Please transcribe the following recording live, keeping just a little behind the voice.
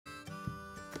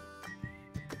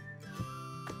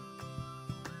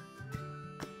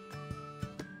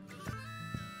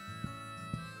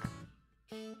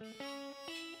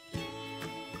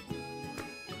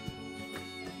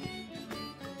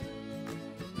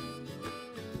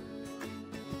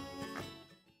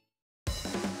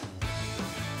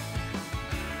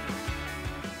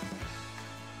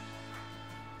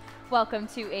Welcome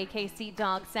to AKC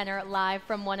DogCenter live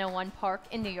from 101 Park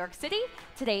in New York City.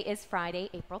 Today is Friday,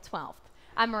 April 12th.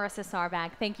 I'm Marissa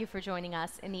Sarbag. Thank you for joining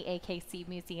us in the AKC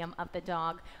Museum of the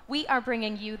Dog. We are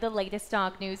bringing you the latest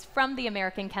dog news from the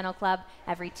American Kennel Club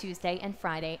every Tuesday and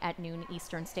Friday at noon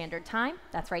Eastern Standard Time.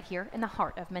 That's right here in the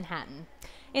heart of Manhattan.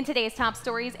 In today's top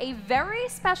stories, a very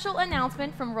special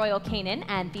announcement from Royal Canin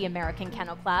and the American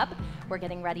Kennel Club. We're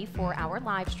getting ready for our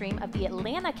live stream of the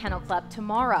Atlanta Kennel Club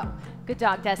tomorrow. Good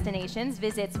Dog Destinations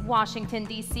visits Washington,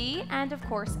 D.C., and of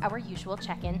course, our usual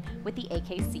check-in with the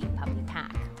AKC Puppy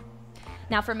Pack.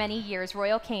 Now, for many years,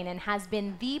 Royal Canin has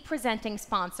been the presenting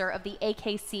sponsor of the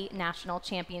AKC National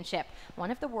Championship,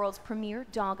 one of the world's premier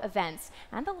dog events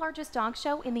and the largest dog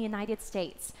show in the United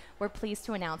States. We're pleased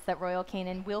to announce that Royal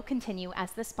Canin will continue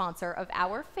as the sponsor of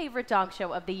our favorite dog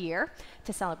show of the year.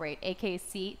 To celebrate,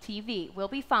 AKC TV will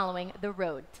be following the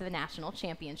road to the National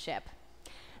Championship.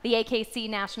 The AKC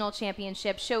National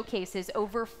Championship showcases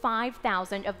over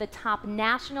 5,000 of the top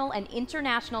national and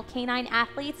international canine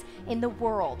athletes in the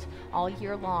world. All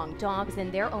year long, dogs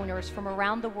and their owners from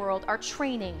around the world are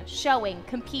training, showing,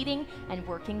 competing, and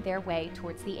working their way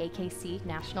towards the AKC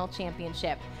National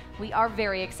Championship. We are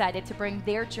very excited to bring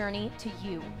their journey to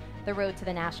you. The road to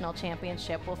the National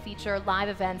Championship will feature live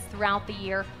events throughout the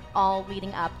year, all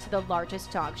leading up to the largest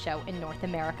dog show in North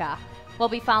America. We'll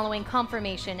be following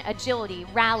conformation, agility,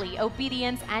 rally,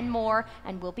 obedience, and more,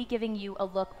 and we'll be giving you a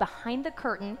look behind the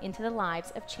curtain into the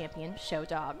lives of champion show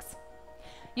dogs.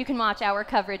 You can watch our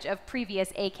coverage of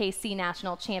previous AKC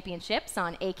National Championships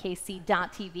on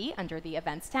akc.tv under the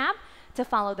Events tab. To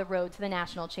follow the road to the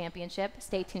National Championship,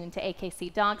 stay tuned to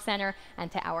AKC DogCenter and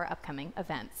to our upcoming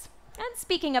events. And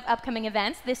speaking of upcoming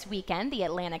events, this weekend, the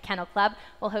Atlanta Kennel Club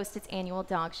will host its annual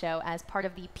dog show as part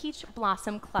of the Peach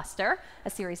Blossom Cluster, a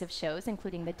series of shows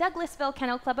including the Douglasville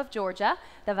Kennel Club of Georgia,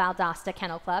 the Valdosta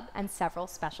Kennel Club, and several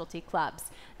specialty clubs.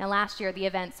 Now, last year, the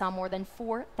event saw more than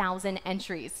 4,000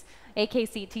 entries.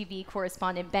 AKC TV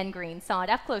correspondent Ben Green saw it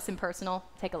up close and personal.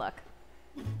 Take a look.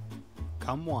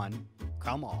 Come one,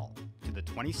 come all to the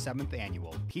 27th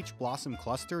annual Peach Blossom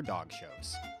Cluster Dog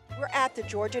Shows. We're at the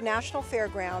Georgia National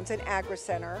Fairgrounds and Agri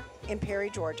Center in Perry,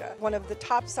 Georgia, one of the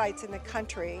top sites in the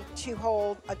country to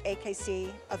hold an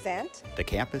AKC event. The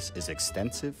campus is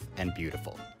extensive and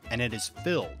beautiful, and it is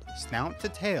filled, snout to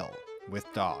tail, with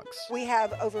dogs. We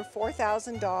have over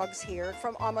 4,000 dogs here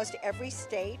from almost every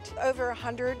state, over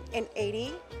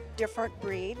 180 different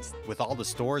breeds. With all the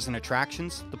stores and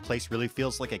attractions, the place really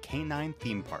feels like a canine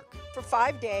theme park. For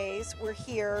 5 days, we're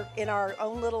here in our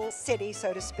own little city,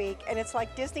 so to speak, and it's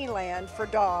like Disneyland for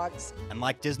dogs. And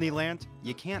like Disneyland,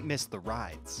 you can't miss the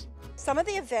rides. Some of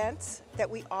the events that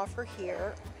we offer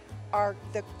here are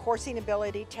the coursing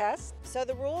ability test. So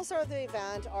the rules of the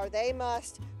event are they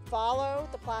must follow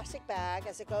the plastic bag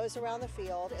as it goes around the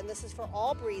field, and this is for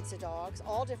all breeds of dogs,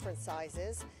 all different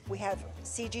sizes. We have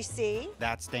CGC.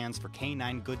 That stands for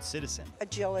Canine Good Citizen.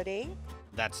 Agility.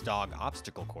 That's dog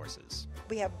obstacle courses.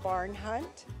 We have barn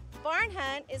hunt. Barn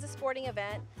hunt is a sporting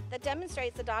event that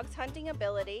demonstrates the dog's hunting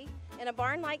ability in a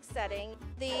barn-like setting.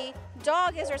 The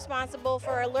dog is responsible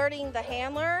for alerting the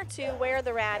handler to where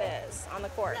the rat is on the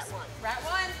course. Rat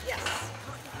one? Yes.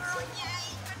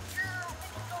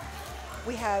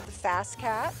 We have the Fast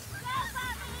Cat.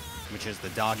 Which is the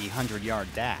doggy 100-yard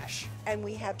dash. And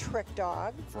we have Trick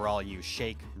Dog. For all you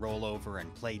shake, roll over,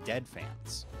 and play dead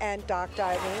fans. And Dock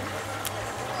Diving.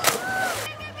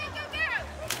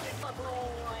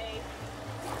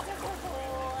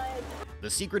 The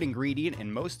secret ingredient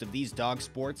in most of these dog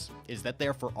sports is that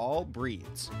they're for all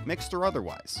breeds, mixed or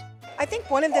otherwise. I think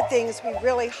one of the things we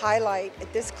really highlight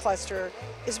at this cluster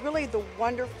is really the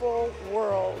wonderful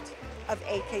world of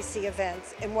AKC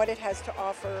events and what it has to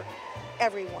offer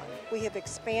everyone. We have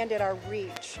expanded our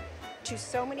reach to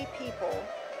so many people.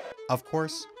 Of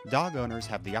course, dog owners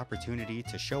have the opportunity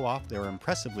to show off their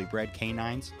impressively bred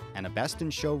canines, and a Best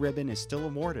in Show ribbon is still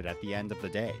awarded at the end of the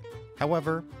day.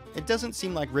 However, it doesn't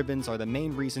seem like ribbons are the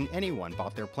main reason anyone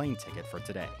bought their plane ticket for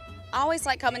today. I always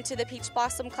like coming to the Peach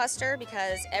Blossom Cluster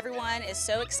because everyone is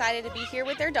so excited to be here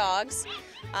with their dogs.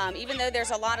 Even though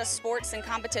there's a lot of sports and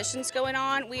competitions going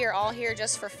on, we are all here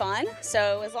just for fun.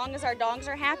 So as long as our dogs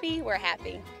are happy, we're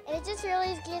happy. And it just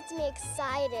really gets me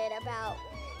excited about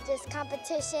just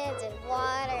competitions and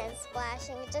water and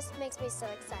splashing. It just makes me so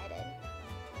excited.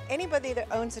 Anybody that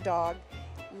owns a dog,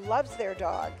 loves their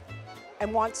dog,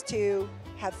 and wants to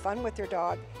have fun with their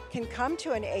dog can come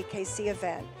to an AKC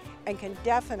event and can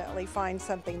definitely find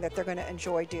something that they're going to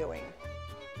enjoy doing.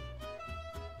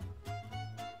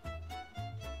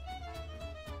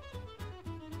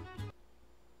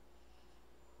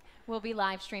 We'll be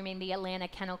live streaming the Atlanta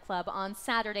Kennel Club on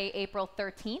Saturday, April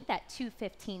 13th at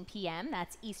 2:15 p.m.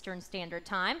 That's Eastern Standard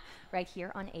Time, right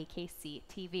here on AKC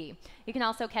TV. You can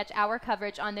also catch our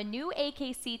coverage on the new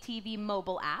AKC TV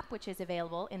mobile app, which is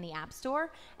available in the App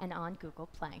Store and on Google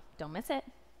Play. Don't miss it.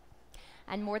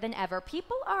 And more than ever,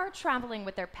 people are traveling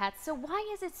with their pets, so why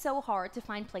is it so hard to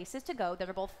find places to go that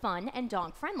are both fun and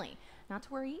dog-friendly? Not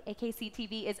to worry, AKC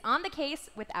TV is on the case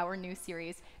with our new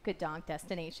series, Good Dog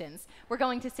Destinations. We're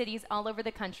going to cities all over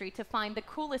the country to find the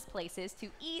coolest places to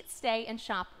eat, stay, and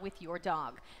shop with your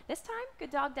dog. This time,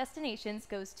 Good Dog Destinations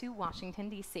goes to Washington,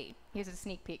 D.C. Here's a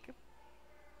sneak peek.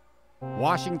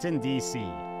 Washington, D.C.,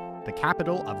 the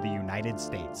capital of the United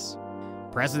States.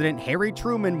 President Harry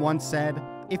Truman once said,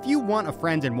 "If you want a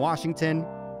friend in Washington,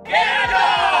 get a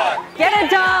dog! Get a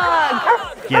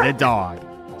dog! Get a dog."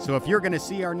 So if you're going to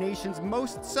see our nation's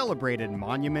most celebrated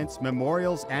monuments,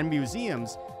 memorials, and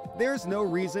museums, there's no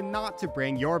reason not to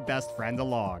bring your best friend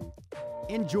along.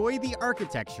 Enjoy the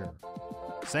architecture.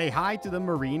 Say hi to the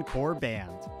Marine Corps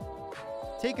Band.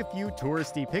 Take a few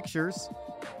touristy pictures.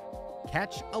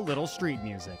 Catch a little street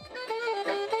music.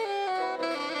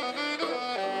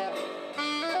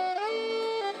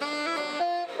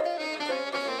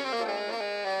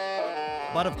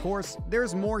 But of course,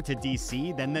 there's more to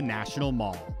DC than the National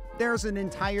Mall. There's an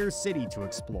entire city to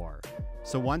explore.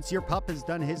 So once your pup has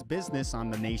done his business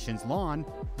on the nation's lawn,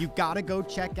 you gotta go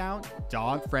check out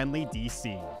Dog Friendly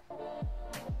DC.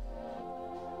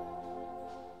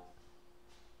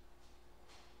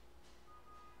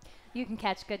 You can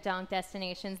catch Good Dog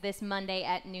Destinations this Monday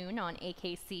at noon on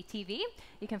AKC TV.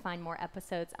 You can find more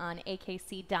episodes on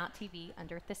akc.tv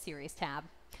under the series tab.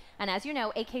 And as you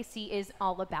know, AKC is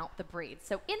all about the breed.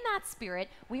 So in that spirit,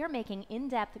 we are making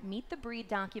in-depth Meet the Breed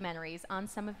documentaries on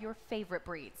some of your favorite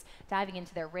breeds, diving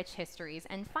into their rich histories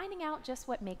and finding out just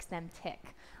what makes them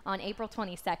tick. On April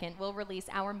 22nd, we'll release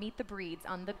our Meet the Breeds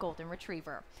on the Golden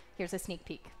Retriever. Here's a sneak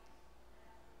peek.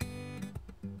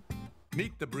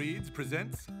 Meet the Breeds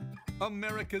presents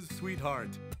America's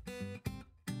Sweetheart.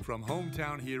 From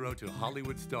hometown hero to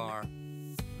Hollywood star,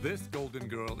 this golden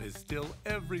girl is still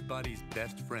everybody's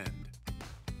best friend.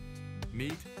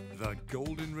 Meet the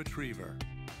Golden Retriever.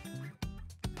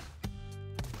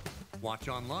 Watch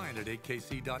online at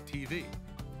akc.tv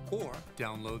or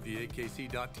download the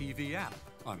akc.tv app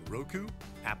on Roku,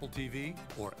 Apple TV,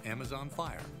 or Amazon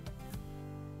Fire.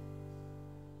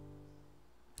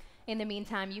 In the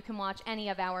meantime, you can watch any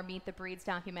of our Meet the Breeds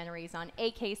documentaries on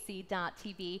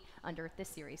akc.tv under the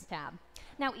series tab.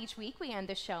 Now, each week we end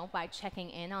the show by checking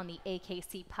in on the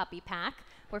AKC Puppy Pack.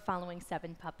 We're following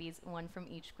 7 puppies, one from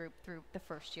each group, through the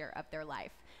first year of their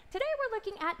life. Today we're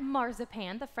looking at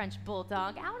Marzipan, the French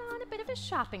bulldog, out on a bit of a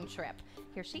shopping trip.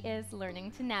 Here she is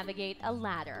learning to navigate a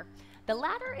ladder. The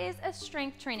ladder is a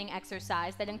strength training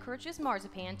exercise that encourages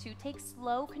Marzipan to take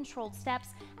slow, controlled steps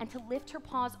and to lift her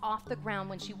paws off the ground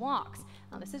when she walks.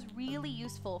 Now, this is really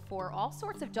useful for all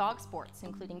sorts of dog sports,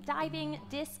 including diving,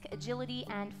 disc, agility,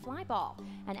 and flyball.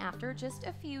 And after just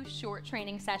a few short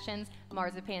training sessions,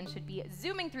 Marzipan should be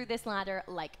zooming through this ladder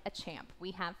like a champ.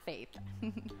 We have faith.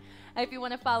 If you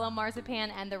want to follow Marzipan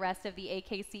and the rest of the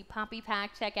AKC Puppy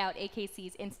Pack, check out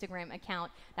AKC's Instagram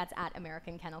account. That's at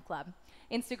American Kennel Club.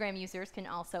 Instagram users can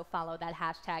also follow that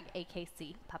hashtag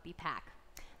AKC Puppy Pack.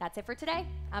 That's it for today.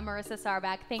 I'm Marissa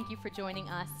Sarbach. Thank you for joining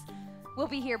us. We'll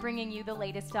be here bringing you the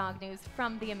latest dog news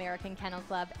from the American Kennel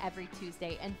Club every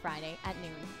Tuesday and Friday at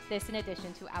noon. This in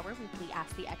addition to our weekly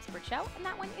Ask the Expert show, and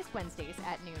that one is Wednesdays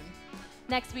at noon.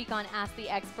 Next week on Ask the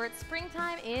Expert,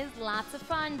 springtime is lots of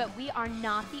fun, but we are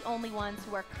not the only ones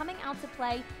who are coming out to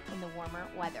play in the warmer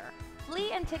weather.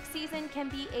 Flea and tick season can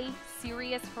be a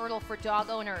serious hurdle for dog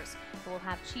owners. We'll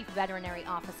have Chief Veterinary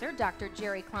Officer Dr.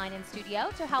 Jerry Klein in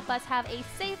studio to help us have a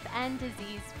safe and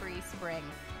disease-free spring.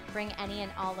 Bring any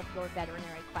and all of your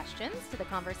veterinary questions to the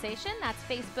conversation. That's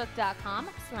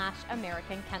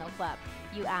facebook.com/American Kennel Club.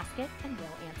 You ask it and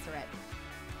we'll answer it.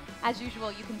 As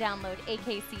usual, you can download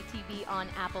AKC TV on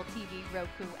Apple TV,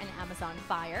 Roku, and Amazon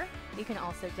Fire. You can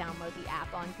also download the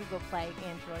app on Google Play,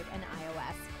 Android, and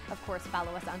iOS. Of course,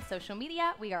 follow us on social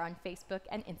media. We are on Facebook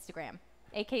and Instagram.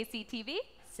 AKC TV,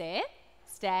 sit,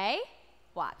 stay,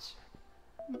 watch.